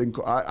a thing.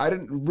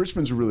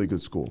 Richmond's a really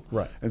good school.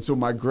 Right. And so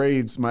my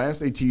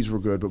SATs were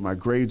good, but my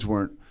grades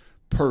weren't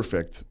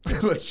perfect.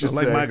 Let's just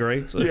say. Like my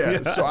grades.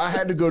 Yeah. So I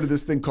had to go to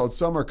this thing called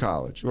summer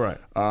college. Right.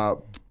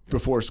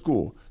 Before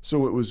school.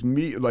 So it was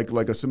me, like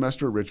a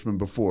semester at Richmond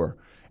before.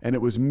 And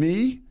it was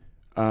me,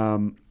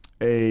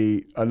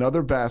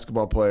 another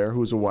basketball player who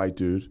was a white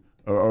dude,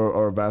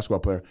 or a basketball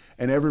player,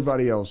 and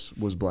everybody else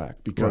was black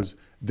because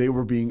they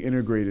were being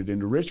integrated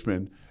into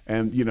Richmond,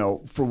 and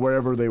for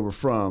wherever they were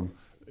from,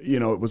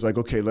 it was like,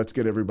 okay, let's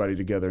get everybody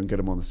together and get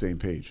them on the same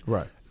page.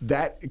 Right.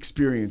 That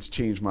experience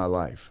changed my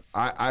life.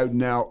 I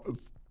now,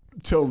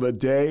 till the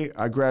day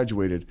I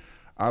graduated,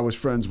 I was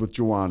friends with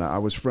Joanna. I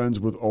was friends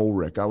with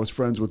Ulrich. I was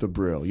friends with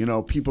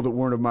Abril. People that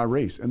weren't of my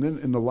race. And then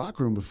in the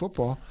locker room with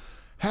football,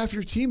 half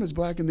your team is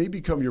black and they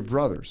become your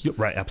brothers.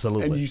 Right,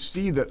 absolutely. And you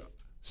see that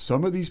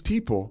some of these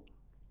people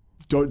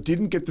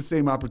didn't get the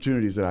same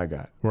opportunities that I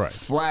got. Right.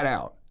 Flat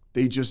out.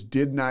 They just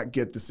did not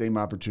get the same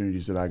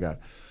opportunities that I got.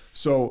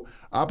 So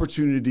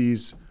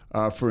opportunities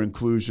for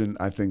inclusion,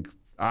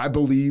 I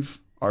believe,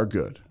 are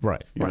good.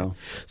 Right.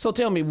 So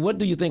tell me, what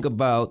do you think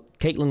about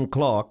Caitlin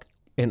Clark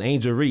and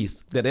Angel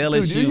Reese? That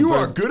LSU. Dude, you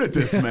are good at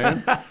this,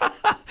 man.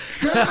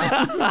 Gosh,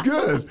 this is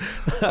good.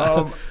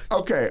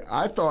 Okay,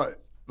 I thought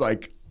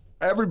like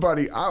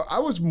everybody. I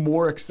was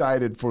more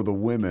excited for the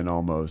women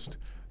almost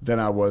than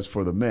I was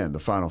for the men, the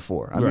Final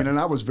Four. I mean, and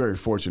I was very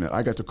fortunate.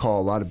 I got to call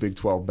a lot of Big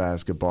 12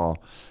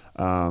 basketball,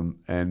 and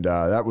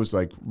that was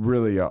like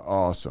really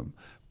awesome.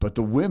 But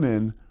the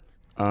women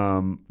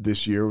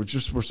this year were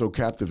so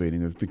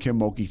captivating. The Kim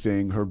Mulkey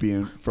thing, her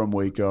being from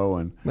Waco,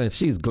 and man,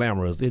 she's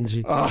glamorous, isn't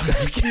she?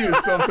 She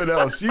is something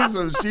else. She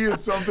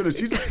is something.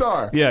 She's a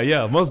star.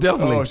 Yeah, most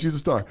definitely. Oh, she's a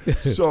star.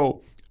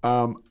 So.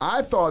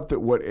 I thought that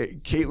what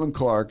Caitlin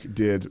Clark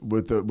did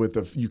with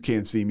the you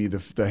can't see me,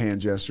 the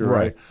hand gesture,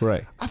 right?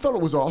 I thought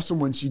it was awesome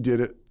when she did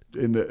it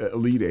in the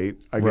Elite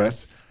Eight, I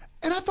guess.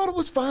 And I thought it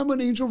was fine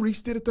when Angel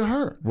Reese did it to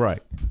her.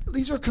 Right.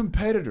 These are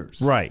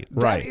competitors. Right.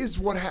 That is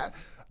what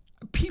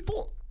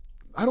people.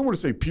 I don't want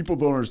to say people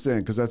don't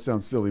understand because that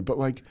sounds silly, but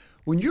like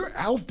when you're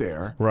out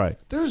there,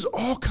 there's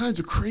all kinds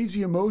of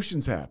crazy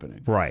emotions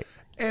happening. Right.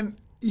 And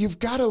you've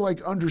got to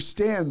like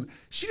understand.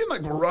 She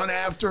didn't like run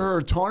after her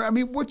or taunt her. I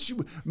mean,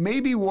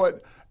 maybe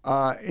what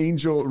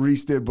Angel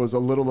Reese did was a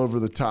little over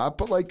the top,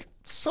 but like,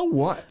 so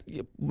what?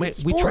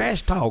 We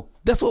trash talk.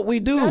 That's what we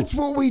do. That's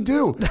what we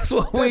do.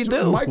 We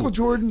do. Michael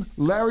Jordan,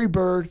 Larry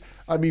Bird.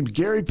 I mean,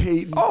 Gary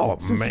Payton. Oh,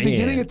 Since the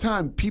beginning of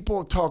time,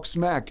 people talk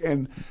smack.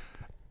 And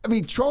I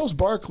mean, Charles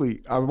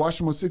Barkley, I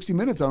watched him on 60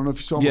 Minutes. I don't know if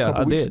you saw him a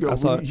couple weeks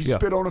ago. He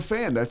spit on a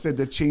fan.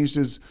 That changed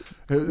his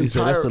entire. He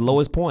said that's the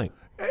lowest point.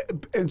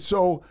 And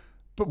so.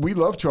 But we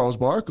love Charles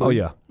Barkley. Oh,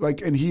 yeah.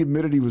 And he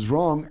admitted he was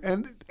wrong.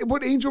 And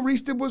what Angel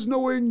Reese did was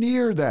nowhere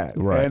near that.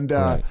 Right.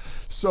 And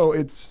so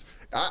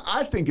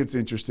I think it's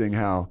interesting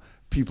how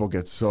people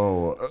get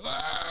so,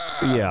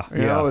 Yeah.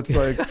 You know, it's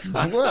like,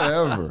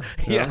 whatever.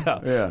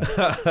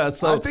 Yeah.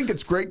 So I think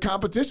it's great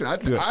competition. I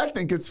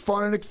think it's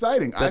fun and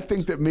exciting. I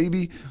think that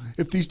maybe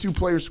if these two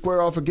players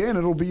square off again,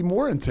 it'll be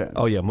more intense.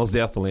 Oh, yeah, most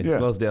definitely. Yeah.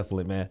 Most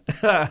definitely, man.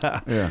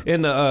 Yeah.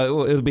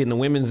 It'll be in the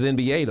women's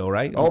NBA, though,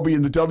 right? I'll be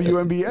in the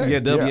WNBA. Yeah,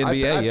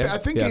 WNBA, I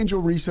think Angel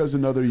Reese has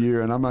another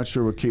year, and I'm not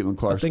sure what Caitlin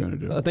Clark's going to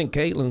do. I think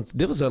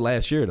this was her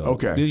last year, though.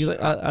 Okay.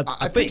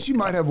 I think she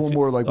might have one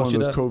more, like one of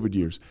those COVID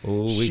years.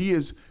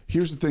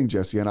 Here's the thing,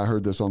 Jesse, and I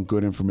heard this on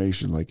Good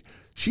Information. Like,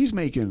 she's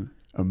making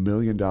 $1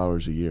 million a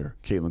year,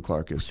 Caitlin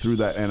Clark is, through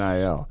that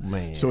NIL.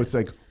 Man. So it's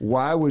like,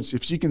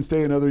 if she can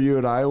stay another year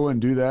at Iowa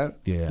and do that,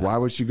 why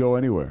would she go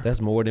anywhere?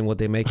 That's more than what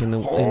they make in the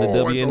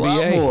WNBA. It's a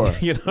lot more.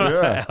 You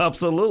know?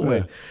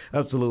 Absolutely.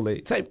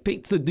 Absolutely. Say,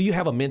 Pete, so do you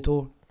have a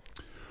mentor?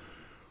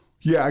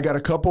 Yeah, I got a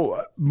couple.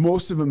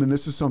 Most of them, and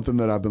this is something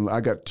that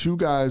I got two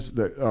guys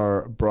that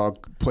are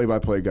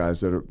play-by-play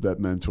guys that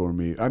mentor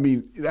me. I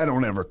mean, I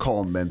don't ever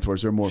call them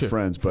mentors; they're more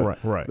friends. But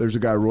there's a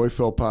guy, Roy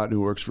Philpott,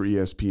 who works for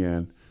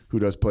ESPN, who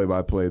does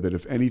play-by-play. That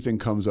if anything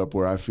comes up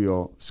where I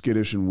feel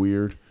skittish and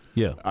weird,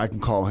 I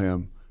can call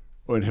him,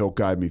 and he'll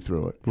guide me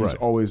through it. He's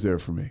always there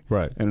for me.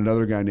 Right. And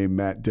another guy named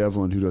Matt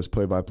Devlin, who does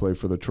play-by-play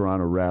for the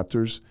Toronto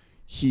Raptors.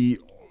 He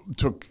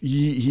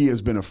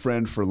has been a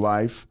friend for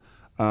life.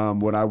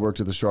 When I worked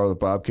at the Charlotte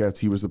Bobcats,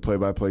 he was the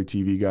play-by-play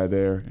TV guy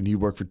there, and he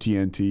worked for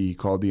TNT. He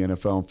called the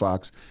NFL and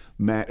Fox.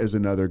 Matt is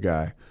another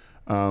guy.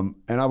 And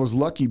I was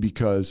lucky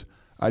because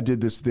I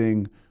did this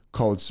thing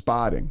called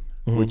spotting,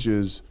 which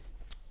is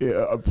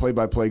a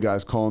play-by-play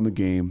guy's calling the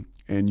game,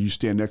 and you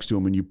stand next to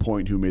him and you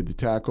point who made the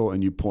tackle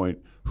and you point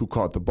who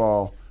caught the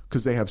ball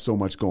because they have so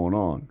much going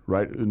on,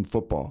 right, in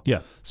football. Yeah.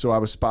 So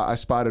I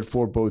spotted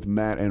for both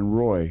Matt and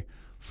Roy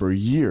for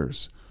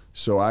years.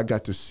 So I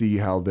got to see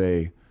how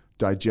they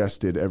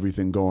digested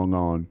everything going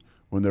on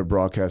when they're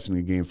broadcasting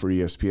a game for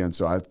ESPN.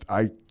 So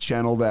I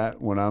channel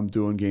that when I'm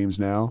doing games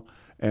now,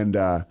 and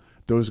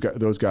those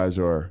guys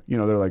are,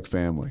 they're like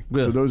family.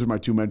 Yeah. So those are my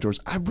two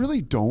mentors. I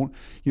really don't,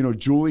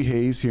 Julie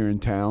Hayes here in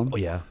town. Oh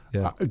yeah.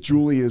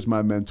 Julie is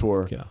my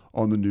mentor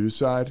on the news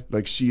side.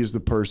 Like, she is the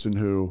person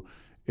who,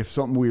 if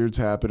something weird's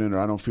happening or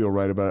I don't feel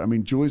right about it. I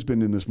mean, Julie's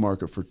been in this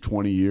market for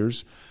 20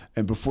 years.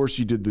 And before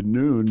she did the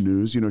noon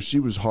news, she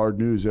was hard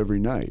news every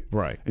night.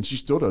 Right. And she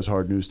still does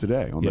hard news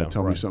today on that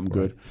Tell Me Something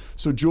Good.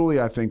 So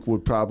Julie, I think,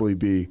 would probably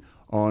be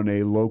on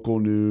a local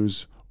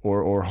news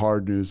or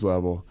hard news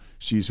level.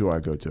 She's who I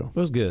go to. It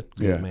was good.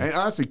 Yeah. Man. And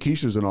honestly,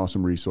 Keisha's an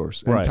awesome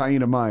resource. And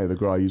Taina Maya, the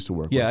girl I used to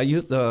work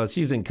with.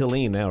 She's in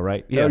Killeen now,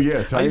 right? Yeah. Oh,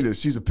 yeah.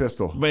 Taina, she's a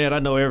pistol. Man, I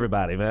know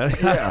everybody, man.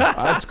 Yeah,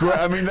 that's great.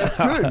 I mean, that's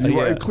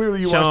good.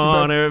 Clearly, you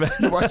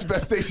watch the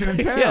best station in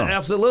town. Yeah,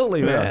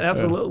 absolutely, man.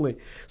 Absolutely.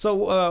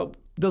 So,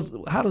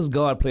 how does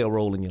God play a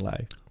role in your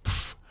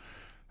life?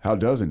 How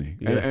doesn't he?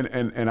 Yeah.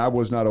 And I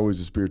was not always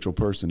a spiritual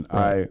person.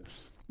 Right. I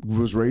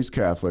was raised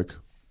Catholic.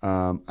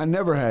 I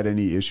never had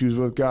any issues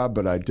with God,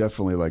 but I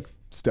definitely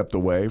stepped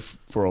away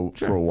for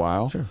a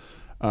while. Sure.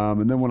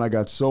 And then when I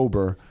got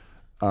sober,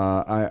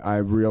 I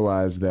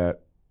realized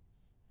that,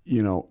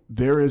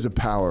 there is a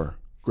power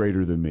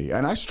greater than me.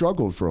 And I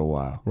struggled for a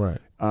while. Right.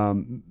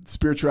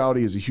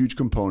 Spirituality is a huge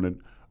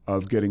component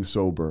of getting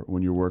sober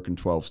when you're working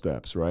 12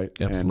 steps, right?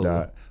 Absolutely.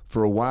 And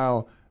for a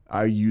while,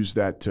 I used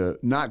that to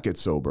not get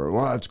sober.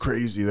 Well, it's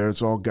crazy.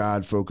 It's all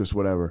God focused,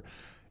 whatever.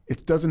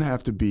 It doesn't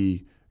have to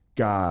be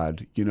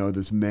God,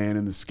 this man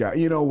in the sky,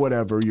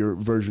 whatever your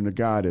version of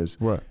God is.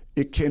 Right.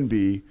 It can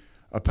be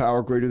a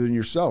power greater than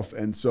yourself.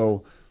 And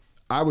so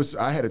I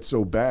had it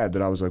so bad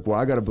that I was like, well,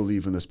 I got to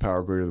believe in this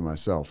power greater than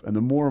myself. And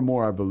the more and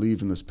more I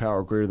believed in this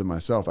power greater than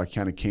myself, I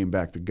kind of came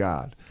back to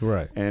God.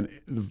 Right. And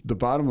the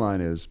bottom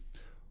line is,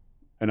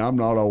 and I'm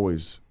not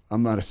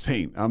a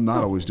saint. I'm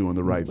not always doing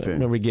the right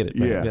thing. We get it,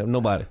 man. Yeah,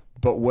 nobody.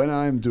 But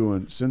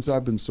when since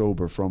I've been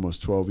sober for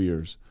almost 12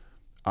 years,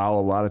 I'll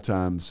a lot of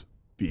times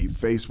be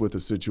faced with a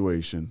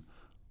situation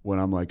when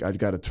I'm like, I've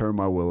got to turn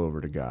my will over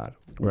to God.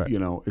 Right.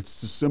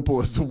 It's as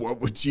simple as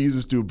what would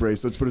Jesus do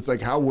bracelets, but it's like,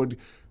 how would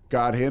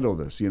God handle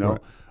this, Right.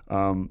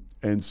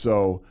 And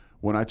so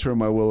when I turn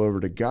my will over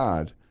to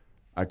God,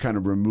 I kind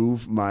of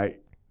remove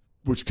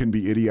which can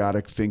be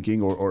idiotic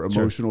thinking or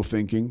emotional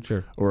thinking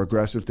or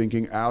aggressive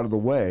thinking out of the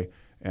way.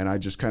 And I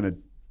just kind of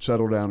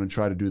settle down and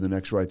try to do the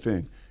next right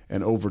thing.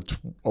 And over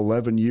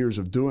 11 years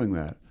of doing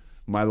that,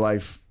 my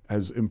life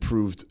has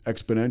improved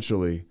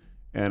exponentially,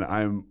 and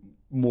I'm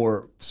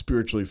more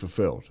spiritually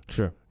fulfilled.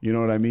 Sure. You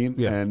know what I mean?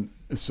 Yeah. And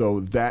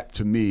so that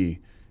to me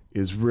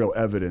is real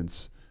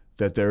evidence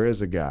that there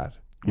is a God.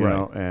 You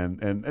know, and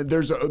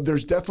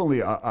there's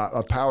definitely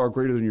a power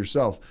greater than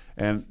yourself,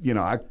 and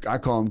I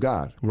call him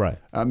God. Right.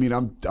 I mean,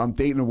 I'm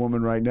dating a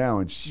woman right now,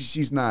 and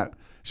she's not.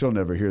 She'll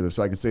never hear this.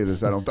 I can say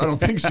this. I don't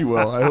think she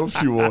will. I hope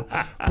she will.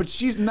 But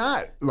she's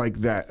not like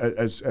that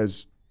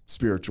as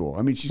spiritual.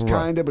 I mean, she's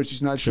kind of, but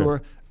she's not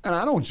sure. And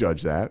I don't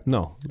judge that.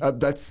 No.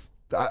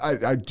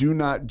 I do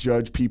not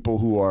judge people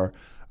who are.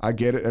 I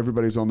get it.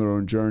 Everybody's on their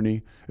own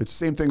journey. It's the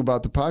same thing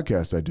about the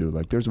podcast I do.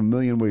 Like, there's a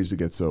million ways to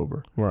get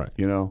sober. Right.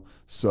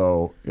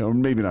 So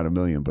maybe not a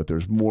million, but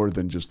there's more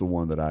than just the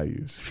one that I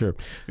use. Sure.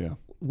 Yeah.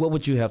 What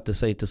would you have to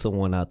say to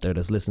someone out there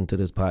that's listening to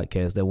this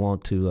podcast that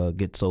want to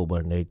get sober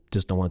and they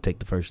just don't want to take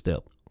the first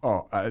step?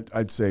 Oh,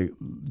 I'd say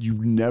you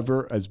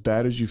never, as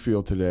bad as you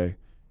feel today,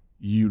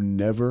 you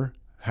never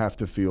have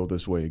to feel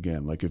this way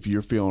again. Like if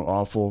you're feeling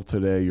awful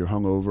today, you're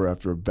hungover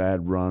after a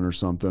bad run or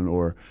something,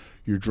 or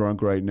you're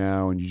drunk right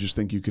now and you just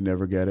think you can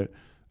never get it.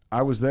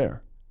 I was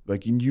there.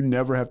 Like you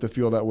never have to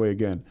feel that way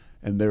again.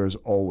 And there is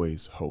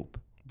always hope.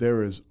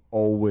 There is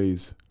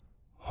always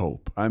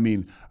hope. I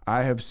mean,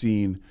 I have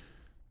seen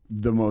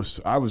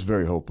I was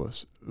very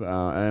hopeless.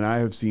 And I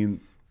have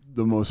seen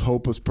the most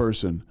hopeless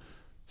person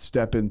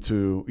step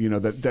into,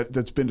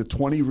 that's been to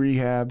 20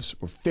 rehabs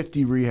or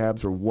 50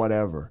 rehabs or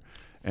whatever.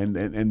 And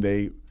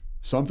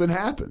something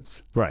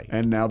happens. Right.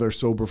 And now they're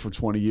sober for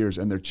 20 years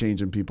and they're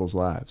changing people's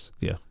lives.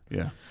 Yeah.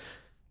 Yeah.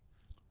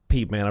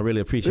 Pete, man, I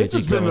really appreciate this.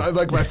 This has been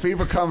like my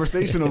favorite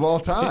conversation of all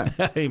time.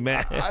 Hey,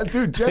 man.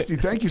 Dude, Jesse,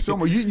 thank you so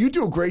much. You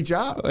do a great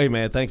job. Hey,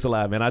 man, thanks a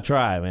lot, man. I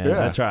try, man.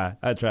 Yeah.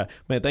 I try.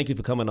 Man, thank you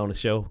for coming on the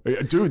show.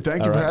 Dude,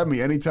 thank you for having me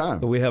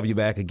anytime. We'll have you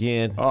back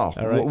again. Oh,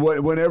 all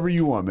right. Whenever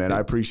you want, man. I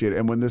appreciate it.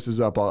 And when this is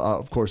up,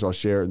 of course, I'll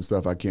share it and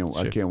stuff. I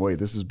can't wait.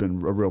 This has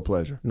been a real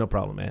pleasure. No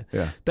problem, man.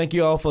 Yeah. Thank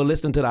you all for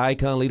listening to the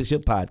Icon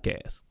Leadership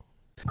Podcast.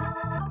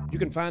 You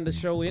can find the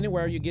show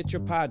anywhere you get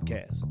your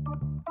podcasts.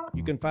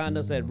 You can find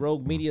us at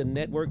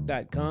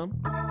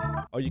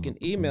roguemedianetwork.com, or you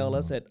can email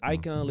us at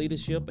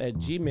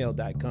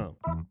iconleadership@gmail.com,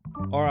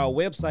 or our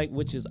website,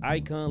 which is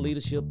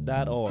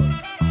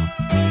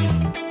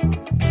iconleadership.org.